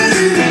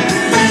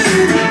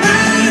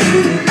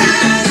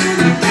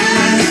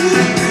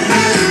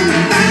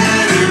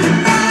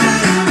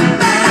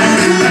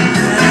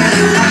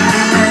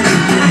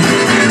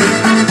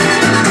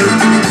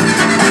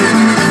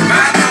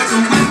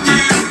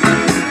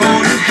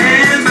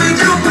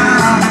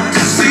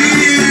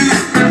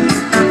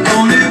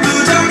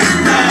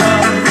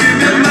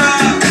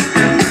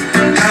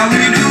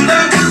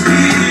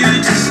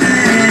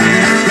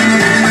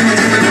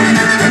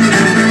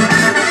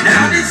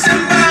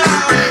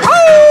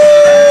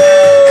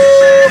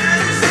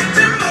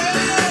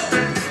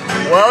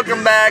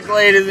back,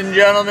 ladies and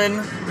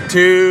gentlemen,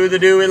 to the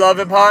Do We Love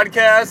It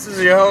podcast. This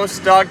is your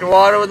host, Dr.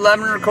 Water with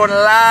Lemon, recording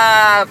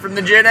live from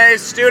the Gen A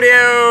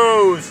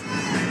studios.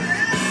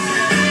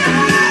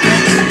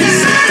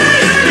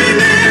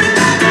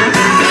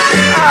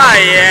 Ah,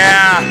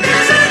 yeah.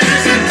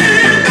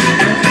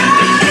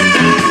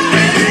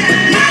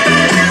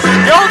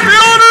 Y'all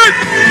feeling it?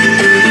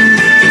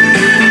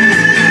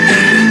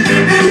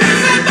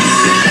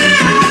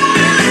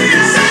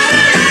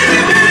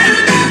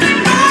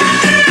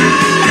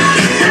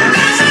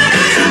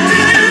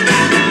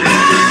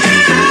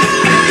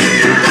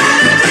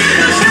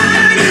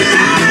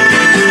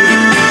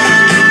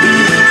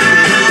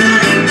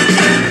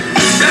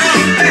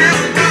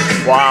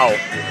 Wow,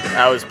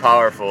 that was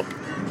powerful.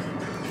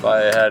 If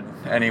I had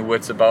any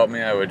wits about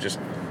me, I would just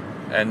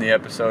end the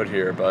episode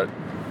here, but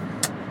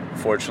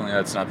fortunately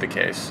that's not the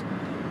case.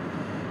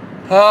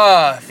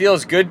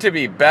 Feels good to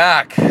be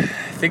back. I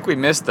think we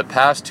missed the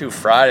past 2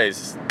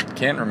 Fridays.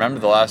 Can't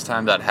remember the last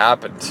time that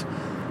happened.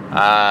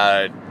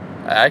 I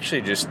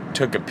actually just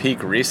took a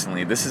peek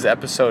recently. This is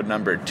episode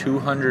number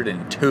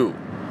 202.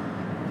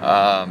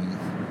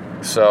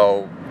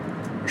 So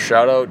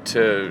shout out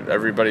to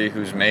everybody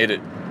who's made it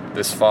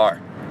this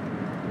far.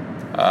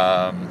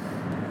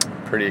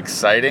 Pretty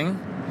exciting.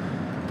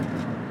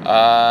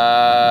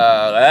 I'm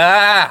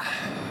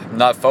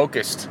not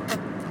focused.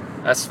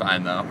 That's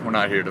fine though. We're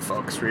not here to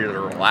focus. We're here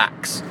to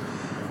relax.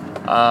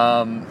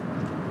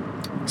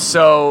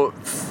 So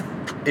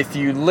if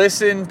you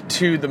listen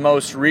to the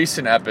most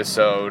recent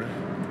episode,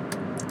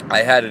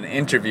 I had an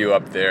interview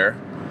up there.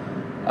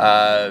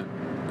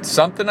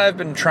 Something I've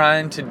been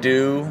trying to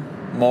do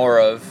more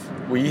of.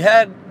 We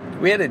had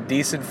a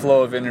decent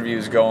flow of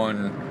interviews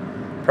going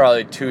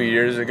probably 2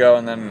 years ago,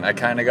 and then I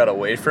kind of got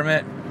away from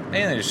it.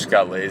 Mainly just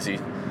got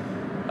lazy.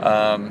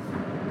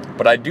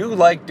 But I do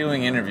like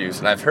doing interviews,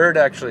 and I've heard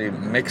actually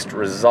mixed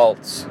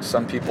results.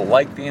 Some people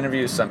like the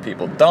interviews, some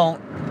people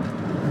don't.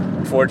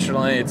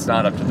 Fortunately, it's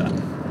not up to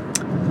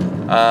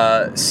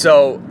them.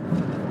 So,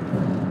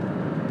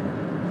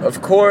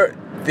 of course,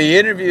 the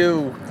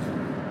interview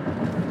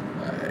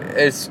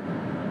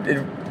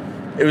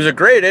it was a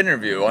great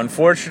interview.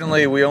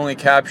 Unfortunately, we only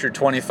captured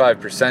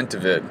 25%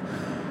 of it.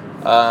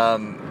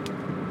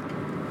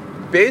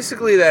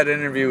 Basically, that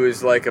interview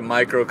is like a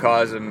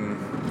microcosm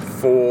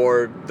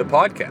for the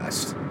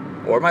podcast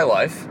or my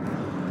life.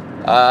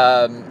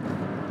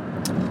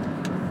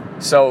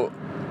 So,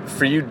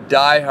 for you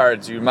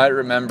diehards, you might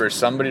remember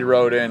somebody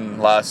wrote in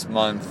last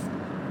month,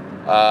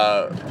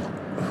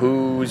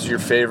 who's your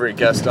favorite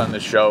guest on the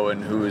show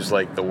and who's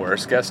like the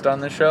worst guest on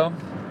the show.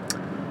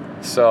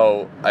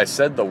 So I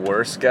said the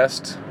worst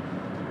guest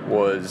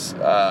was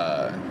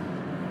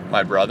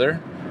my brother,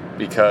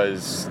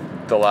 because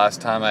the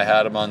last time I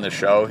had him on the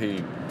show,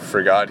 he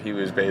forgot he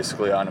was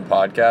basically on a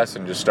podcast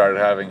and just started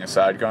having a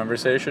side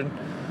conversation.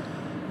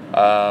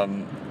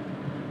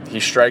 He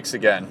strikes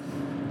again.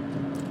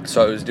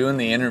 So I was doing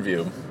the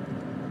interview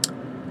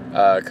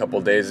a couple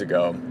days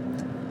ago,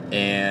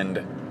 and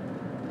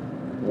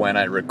when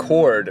I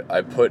record,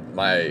 I put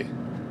my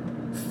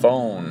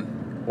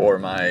phone, or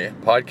my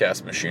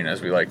podcast machine, as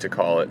we like to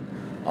call it,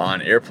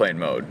 on airplane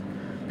mode.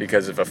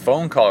 Because if a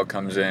phone call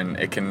comes in,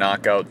 it can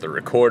knock out the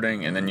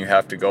recording, and then you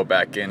have to go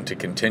back in to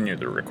continue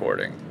the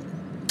recording.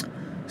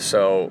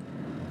 So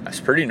I was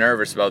pretty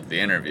nervous about the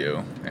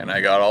interview, and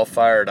I got all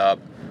fired up,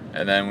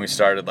 and then we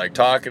started like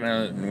talking,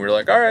 and we were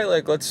like, all right,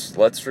 like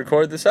let's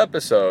record this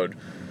episode.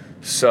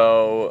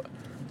 So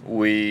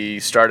we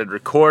started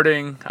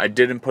recording. I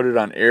didn't put it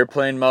on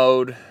airplane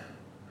mode.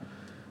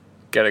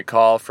 Get a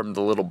call from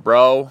the little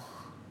bro,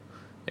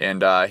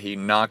 and he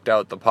knocked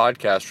out the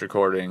podcast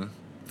recording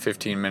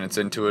 15 minutes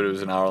into it. It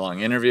was an hour-long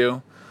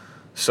interview.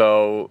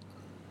 So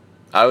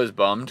I was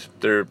bummed.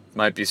 There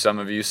might be some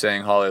of you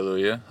saying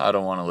hallelujah. I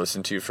don't want to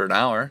listen to you for an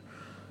hour.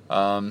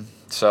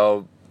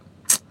 So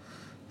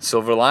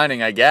silver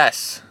lining, I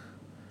guess.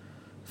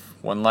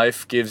 When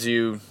life gives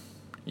you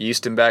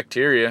yeast and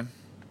bacteria,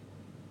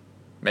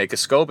 make a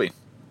SCOBY.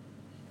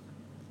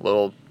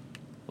 Little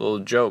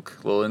joke,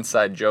 little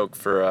inside joke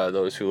for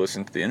those who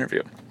listen to the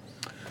interview.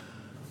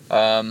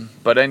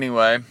 But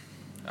anyway,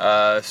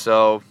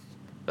 so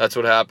that's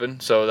what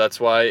happened. So that's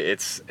why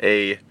it's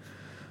we'll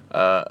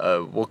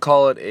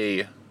call it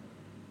a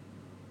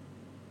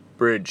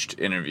bridged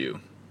interview.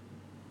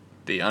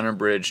 The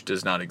unabridged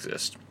does not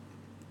exist.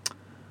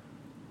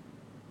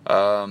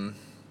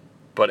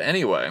 But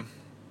anyway,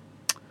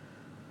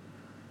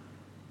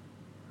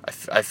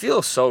 I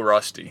feel so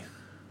rusty.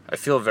 I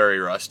feel very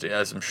rusty,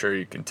 as I'm sure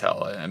you can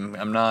tell.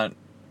 I'm not.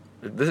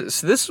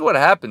 This is what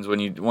happens when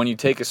you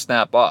take a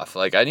snap off.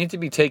 Like, I need to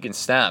be taking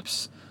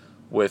snaps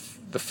with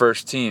the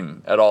first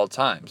team at all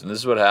times, and this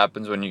is what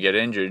happens when you get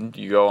injured.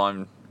 You go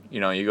on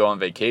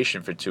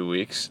vacation for 2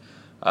 weeks,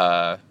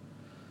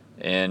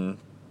 and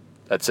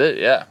that's it.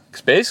 Yeah,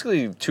 because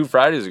basically 2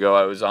 Fridays ago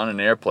I was on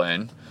an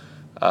airplane,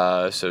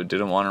 so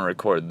didn't want to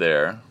record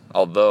there.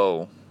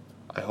 Although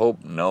I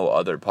hope no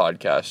other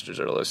podcasters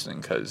are listening,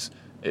 because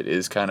it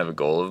is kind of a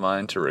goal of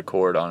mine to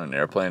record on an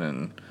airplane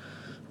and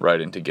write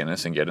into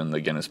Guinness and get in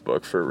the Guinness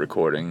book for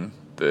recording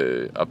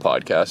a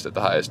podcast at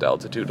the highest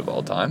altitude of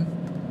all time.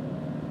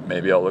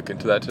 Maybe I'll look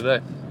into that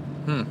today.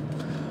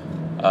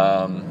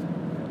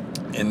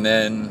 And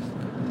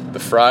then the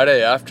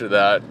Friday after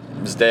that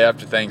is day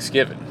after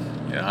Thanksgiving.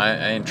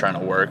 I ain't trying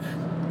to work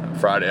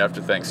Friday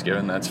after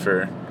Thanksgiving. It's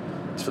for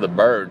the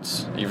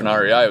birds. Even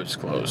REI was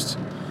closed.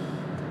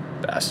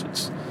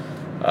 Bastards.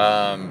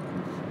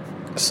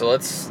 So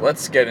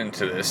let's get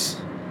into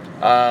this.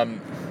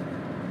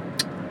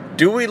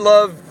 Do we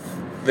love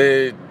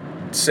the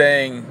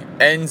saying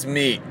ends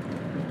meet?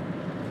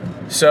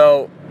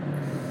 So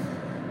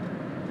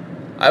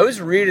I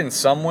was reading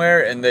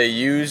somewhere and they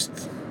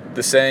used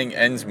the saying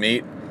ends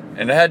meet,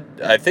 and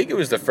I think it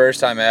was the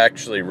first time I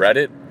actually read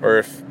it, or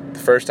if the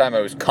first time I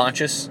was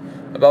conscious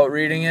about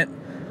reading it,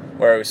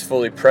 where I was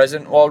fully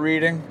present while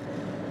reading.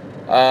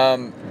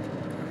 I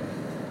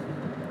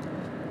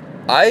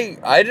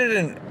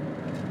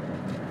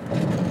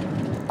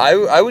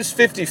was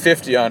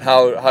 50-50 on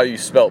how you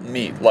spelt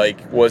meat.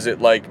 Like, was it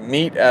like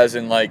meat as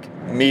in like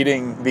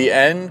meeting the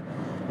end,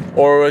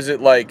 or was it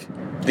like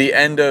the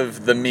end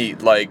of the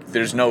meat, like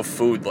there's no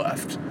food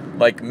left?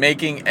 Like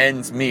making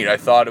ends meet. I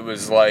thought it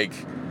was like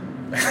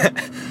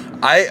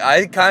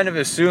I kind of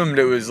assumed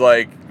it was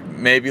like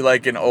maybe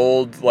like an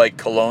old like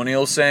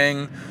colonial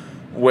saying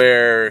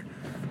where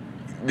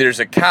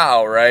there's a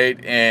cow, right?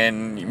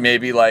 And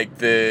maybe like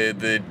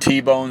the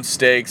T-bone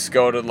steaks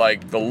go to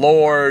like the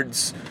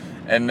lords,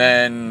 and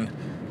then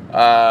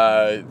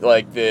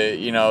like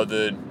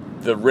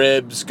the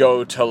ribs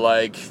go to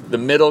like the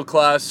middle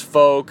class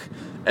folk,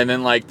 and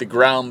then like the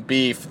ground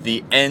beef,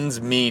 the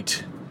ends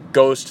meat,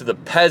 goes to the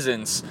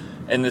peasants.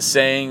 And the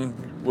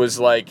saying was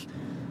like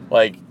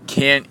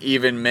can't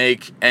even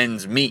make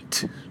ends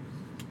meet.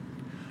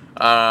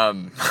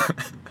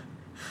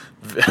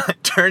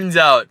 Turns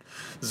out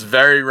it's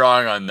very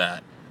wrong on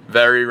that.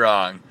 Very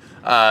wrong.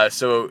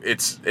 So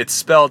it's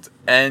spelled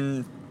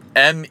M-E-E-T,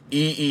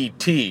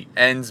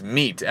 ends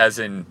meet, as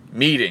in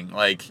meeting.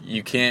 Like,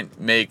 you can't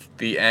make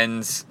the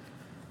ends.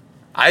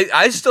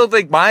 I still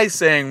think my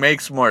saying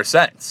makes more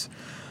sense.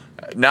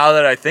 Now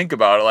that I think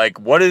about it, like,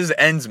 what does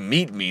ends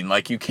meet mean?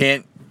 Like, you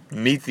can't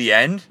meet the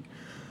end?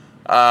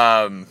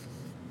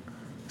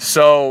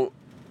 So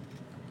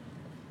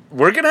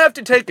we're going to have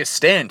to take a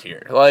stand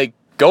here. Like,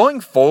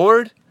 going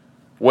forward,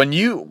 when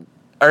you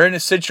are in a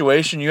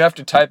situation you have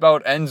to type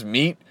out ends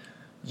meet,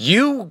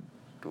 you'll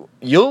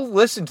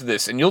listen to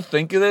this and you'll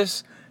think of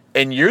this,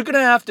 and you're going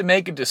to have to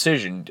make a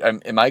decision.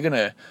 Am I going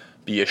to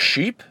be a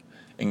sheep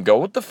and go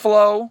with the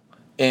flow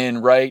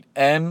and write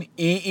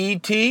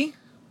M-E-E-T?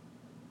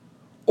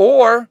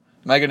 Or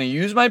am I going to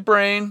use my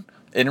brain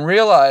and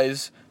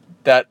realize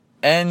that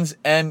ends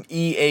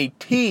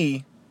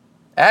M-E-A-T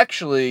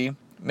actually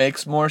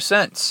makes more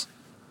sense?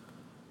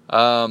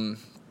 Wow.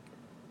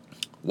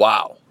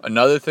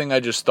 Another thing I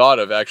just thought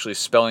of, actually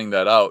spelling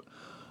that out.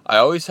 I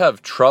always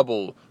have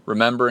trouble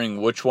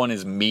remembering which one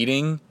is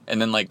meeting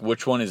and then like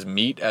which one is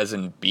meat as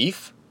in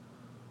beef.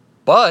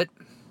 But,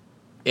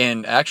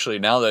 and actually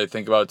now that I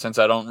think about it, since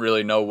I don't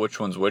really know which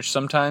one's which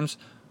sometimes,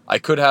 I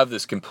could have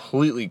this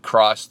completely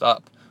crossed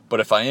up. But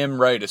if I am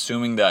right,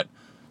 assuming that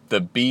the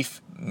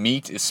beef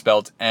meat is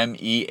spelled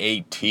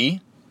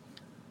M-E-A-T,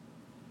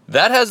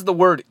 that has the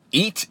word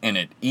eat in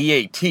it,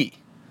 E-A-T.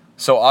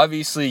 So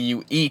obviously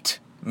you eat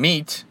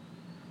meat,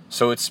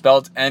 so it's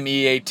spelled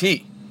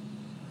M-E-A-T.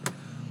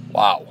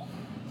 Wow.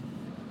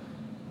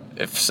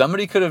 If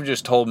somebody could have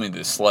just told me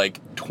this like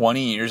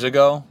 20 years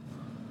ago,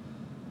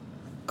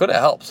 could have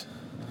helped.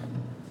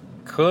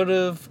 Could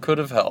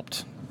have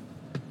helped.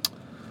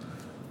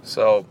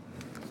 So,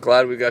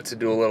 glad we got to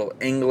do a little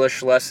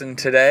English lesson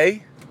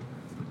today.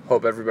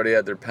 Hope everybody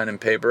had their pen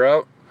and paper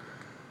out.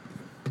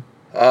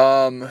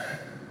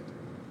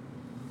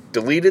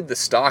 Deleted the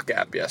stock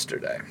app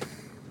yesterday.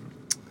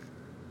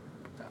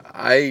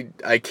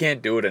 I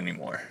can't do it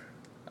anymore.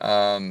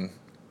 I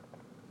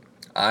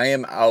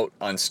am out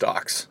on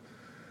stocks.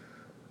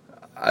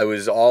 I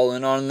was all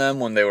in on them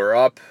when they were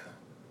up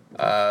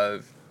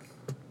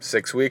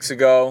 6 weeks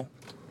ago.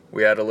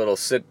 We had a little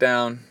sit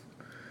down,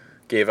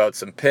 gave out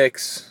some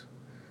picks,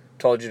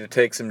 told you to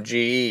take some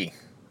GE.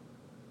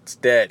 It's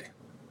dead.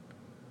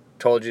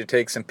 Told you to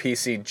take some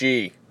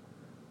PCG.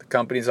 The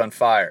company's on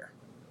fire.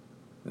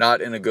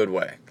 Not in a good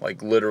way,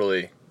 like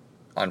literally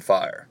on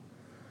fire.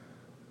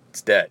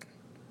 It's dead.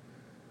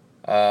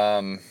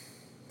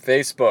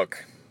 Facebook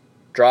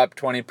dropped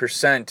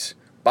 20%.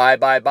 Buy,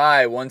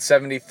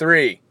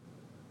 173.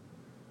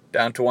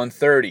 Down to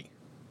 130.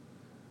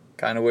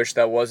 Kind of wish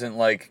that wasn't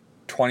like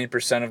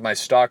 20% of my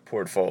stock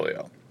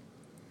portfolio.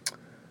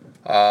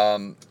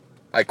 I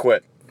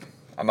quit.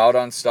 I'm out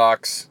on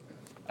stocks.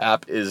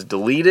 App is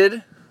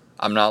deleted.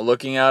 I'm not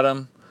looking at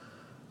them.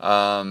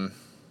 And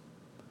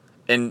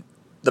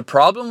the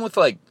problem with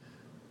like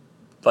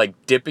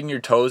dipping your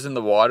toes in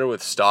the water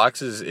with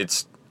stocks is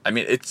it's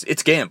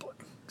gambling.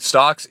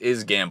 Stocks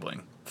is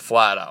gambling,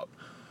 flat out.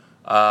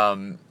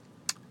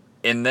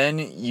 And then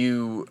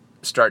you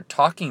start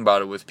talking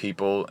about it with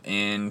people,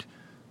 and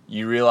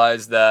you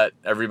realize that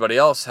everybody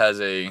else has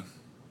a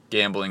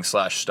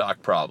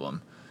gambling/stock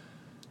problem.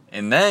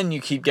 And then you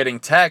keep getting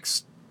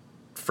texts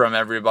from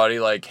everybody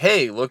like,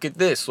 hey, look at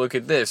this.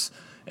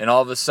 And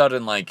all of a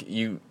sudden, like,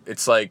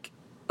 it's like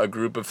a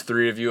group of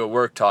 3 of you at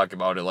work talk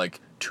about it. Like,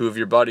 2 of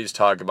your buddies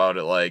talk about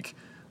it. Like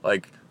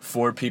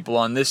 4 people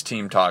on this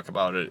team talk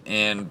about it.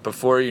 And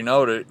before you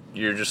know it,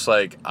 you're just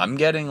like, I'm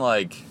getting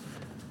like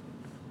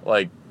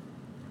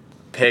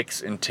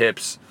picks and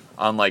tips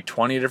on like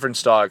 20 different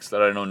stocks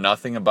that I know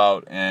nothing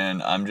about,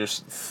 and I'm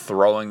just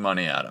throwing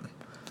money at them.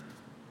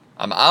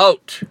 I'm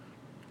out.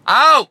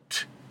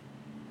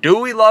 Do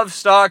we love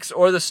stocks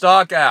or the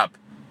stock app?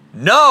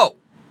 No.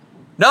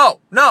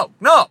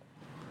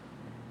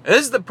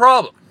 This is the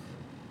problem.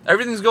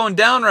 Everything's going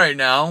down right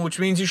now, which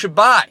means you should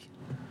buy.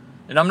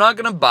 And I'm not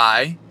going to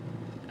buy.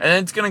 And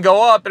then it's going to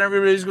go up and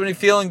everybody's going to be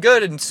feeling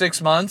good in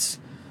 6 months.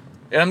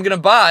 And I'm going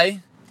to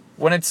buy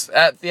when it's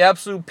at the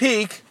absolute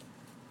peak.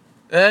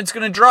 And then it's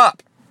going to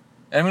drop.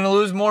 And I'm going to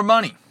lose more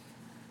money.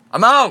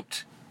 I'm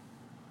out.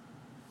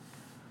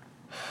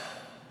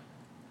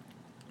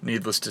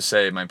 Needless to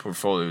say, my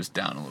portfolio is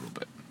down a little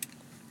bit.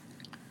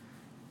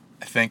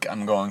 I think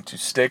I'm going to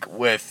stick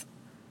with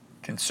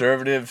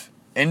conservative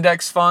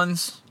index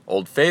funds,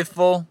 Old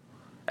Faithful,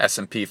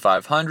 S&P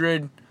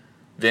 500,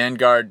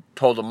 Vanguard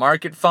Total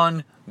Market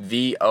Fund,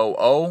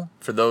 VOO,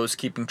 for those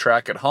keeping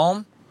track at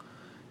home.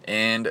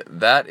 And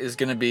that is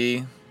going to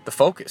be the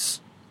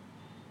focus.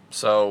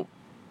 So,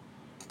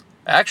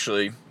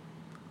 actually,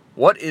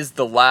 what is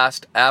the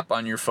last app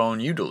on your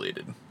phone you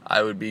deleted?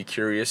 I would be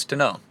curious to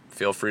know.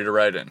 Feel free to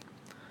write in.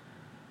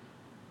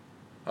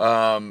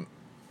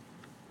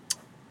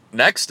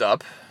 Next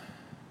up,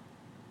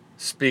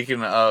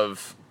 speaking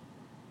of...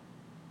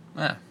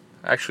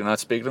 actually not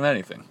speaking of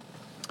anything.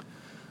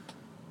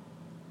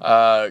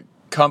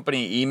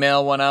 Company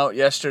email went out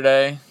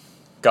yesterday.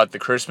 Got the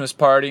Christmas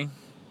party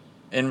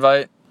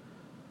invite.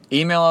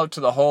 Email out to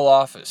the whole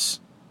office.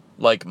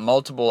 Like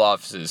multiple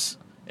offices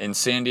in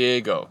San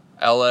Diego,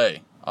 LA,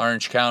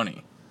 Orange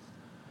County.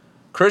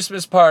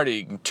 Christmas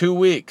party in 2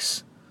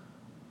 weeks.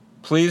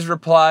 Please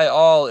reply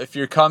all if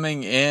you're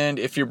coming and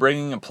if you're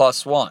bringing a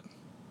 +1.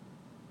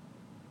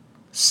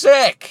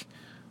 Sick!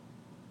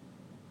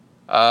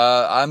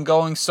 I'm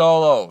going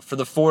solo for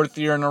the 4th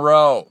year in a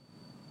row.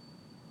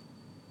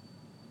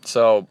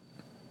 So,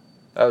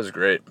 that was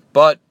great.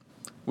 But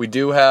we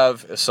do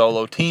have a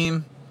solo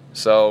team.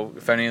 So,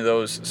 if any of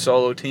those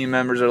solo team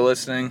members are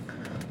listening,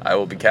 I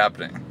will be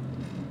captaining.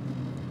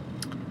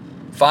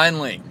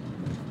 Finally,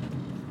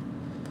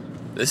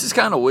 this is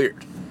kind of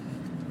weird.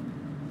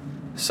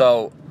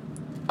 So,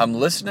 I'm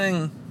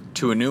listening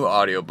to a new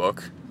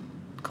audiobook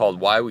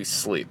called Why We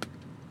Sleep.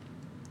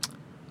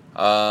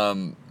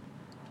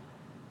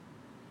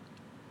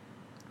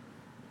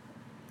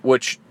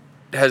 Which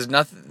has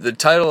nothing. The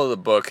title of the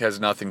book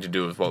has nothing to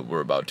do with what we're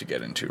about to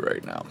get into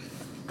right now.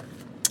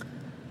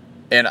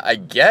 And I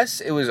guess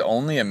it was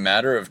only a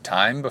matter of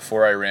time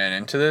before I ran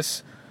into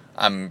this.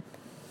 I'm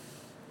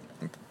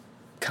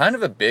kind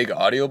of a big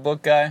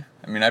audiobook guy.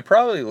 I mean, I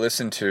probably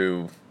listen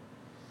to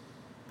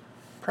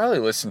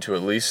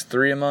at least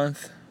 3 a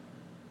month.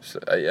 So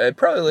I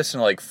probably listen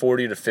to like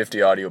 40 to 50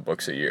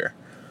 audiobooks a year.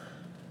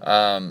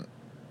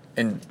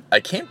 And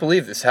I can't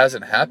believe this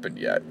hasn't happened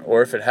yet.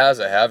 Or if it has,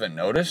 I haven't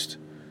noticed.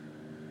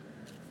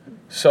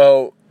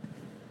 So,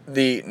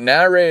 the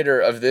narrator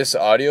of this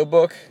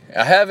audiobook,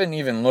 I haven't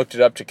even looked it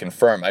up to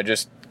confirm, I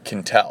just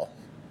can tell,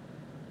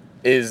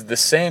 is the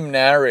same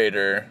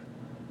narrator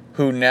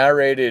who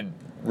narrated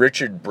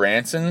Richard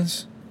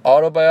Branson's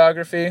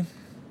autobiography.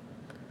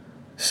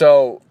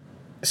 So,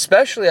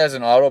 especially as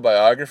an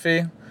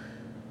autobiography,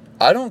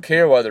 I don't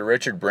care whether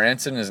Richard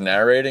Branson is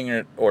narrating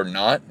it or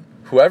not.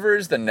 Whoever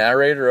is the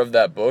narrator of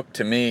that book,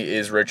 to me,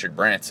 is Richard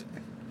Branson.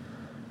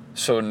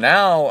 So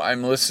now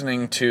I'm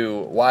listening to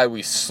Why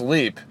We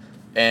Sleep,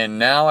 and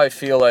now I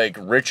feel like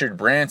Richard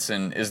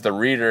Branson is the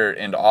reader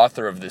and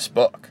author of this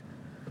book.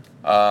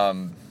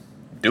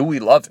 Do we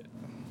love it?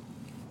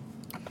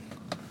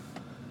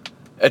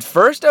 At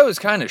first I was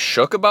kind of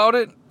shook about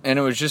it, and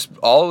it was just,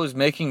 all it was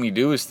making me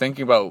do was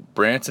thinking about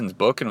Branson's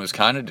book, and it was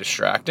kind of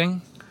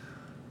distracting.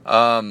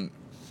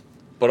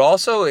 But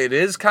also, it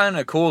is kind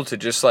of cool to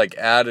just, like,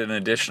 add an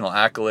additional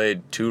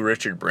accolade to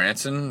Richard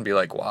Branson and be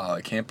like, wow,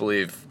 I can't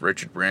believe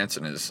Richard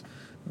Branson is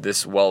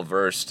this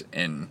well-versed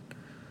in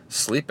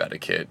sleep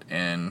etiquette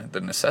and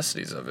the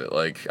necessities of it.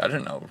 Like, I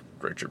didn't know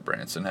Richard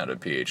Branson had a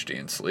PhD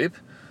in sleep.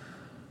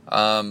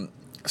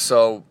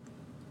 So,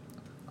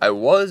 I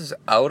was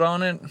out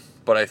on it,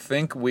 but I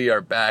think we are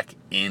back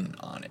in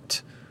on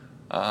it.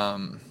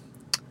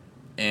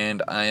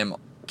 And I am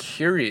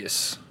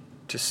curious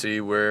to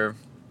see where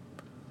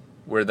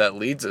that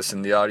leads us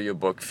in the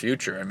audiobook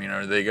future. I mean,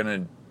 are they going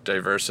to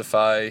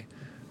diversify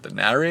the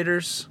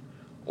narrators,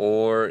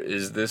 or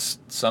is this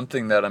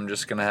something that I'm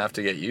just going to have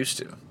to get used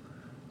to?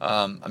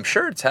 I'm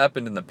sure it's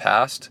happened in the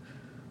past,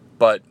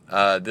 but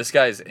this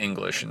guy's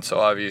English, and so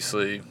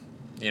obviously,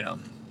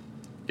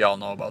 y'all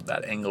know about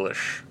that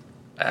English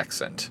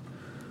accent.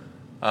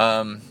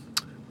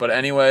 But But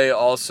anyway,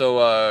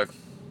 also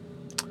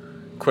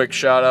quick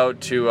shout out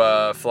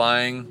to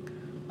flying.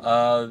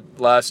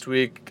 Last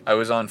week I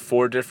was on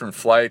 4 different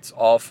flights.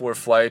 All 4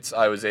 flights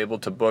I was able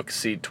to book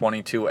seat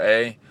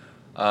 22A.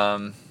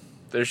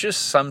 There's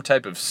just some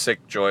type of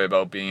sick joy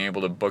about being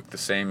able to book the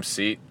same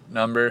seat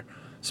number,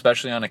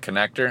 especially on a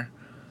connector.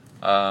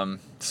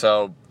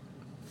 So,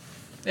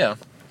 yeah.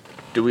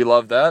 Do we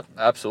love that?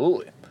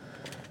 Absolutely.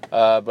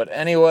 But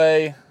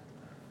anyway,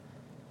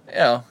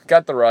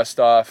 got the rust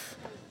off.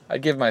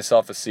 I'd give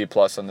myself a C+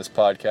 on this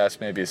podcast,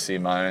 maybe a C-,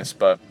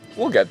 but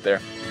we'll get there.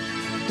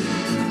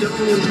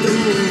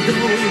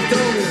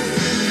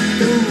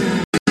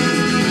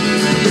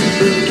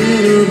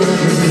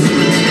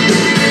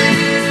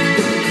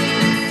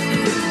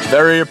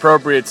 Very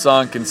appropriate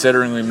song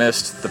considering we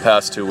missed the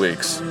past 2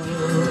 weeks.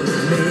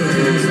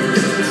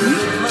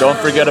 Don't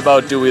forget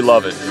about Do We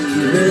Love It.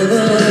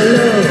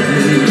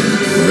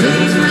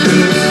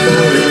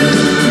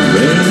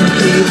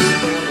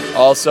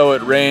 Also,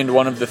 it rained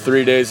one of the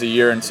 3 days a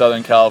year in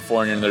Southern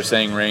California, and they're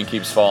saying rain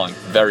keeps falling.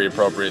 Very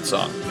appropriate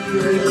song.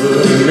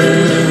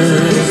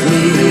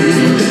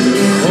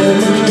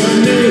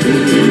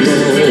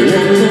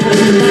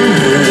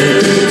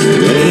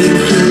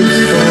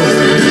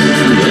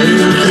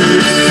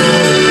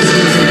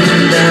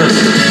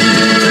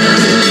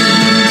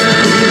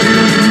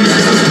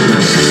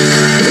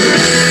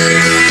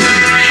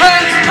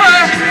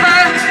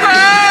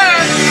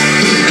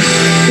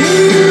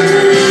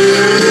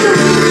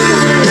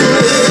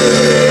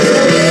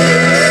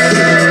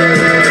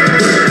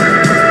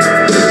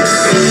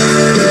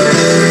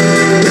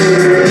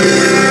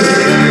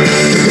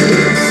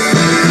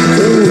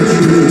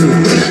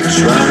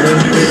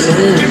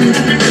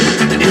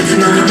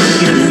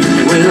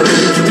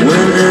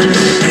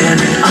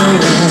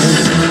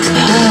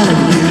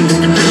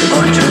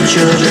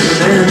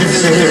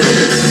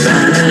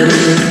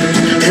 Vanity,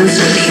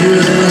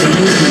 insecurity,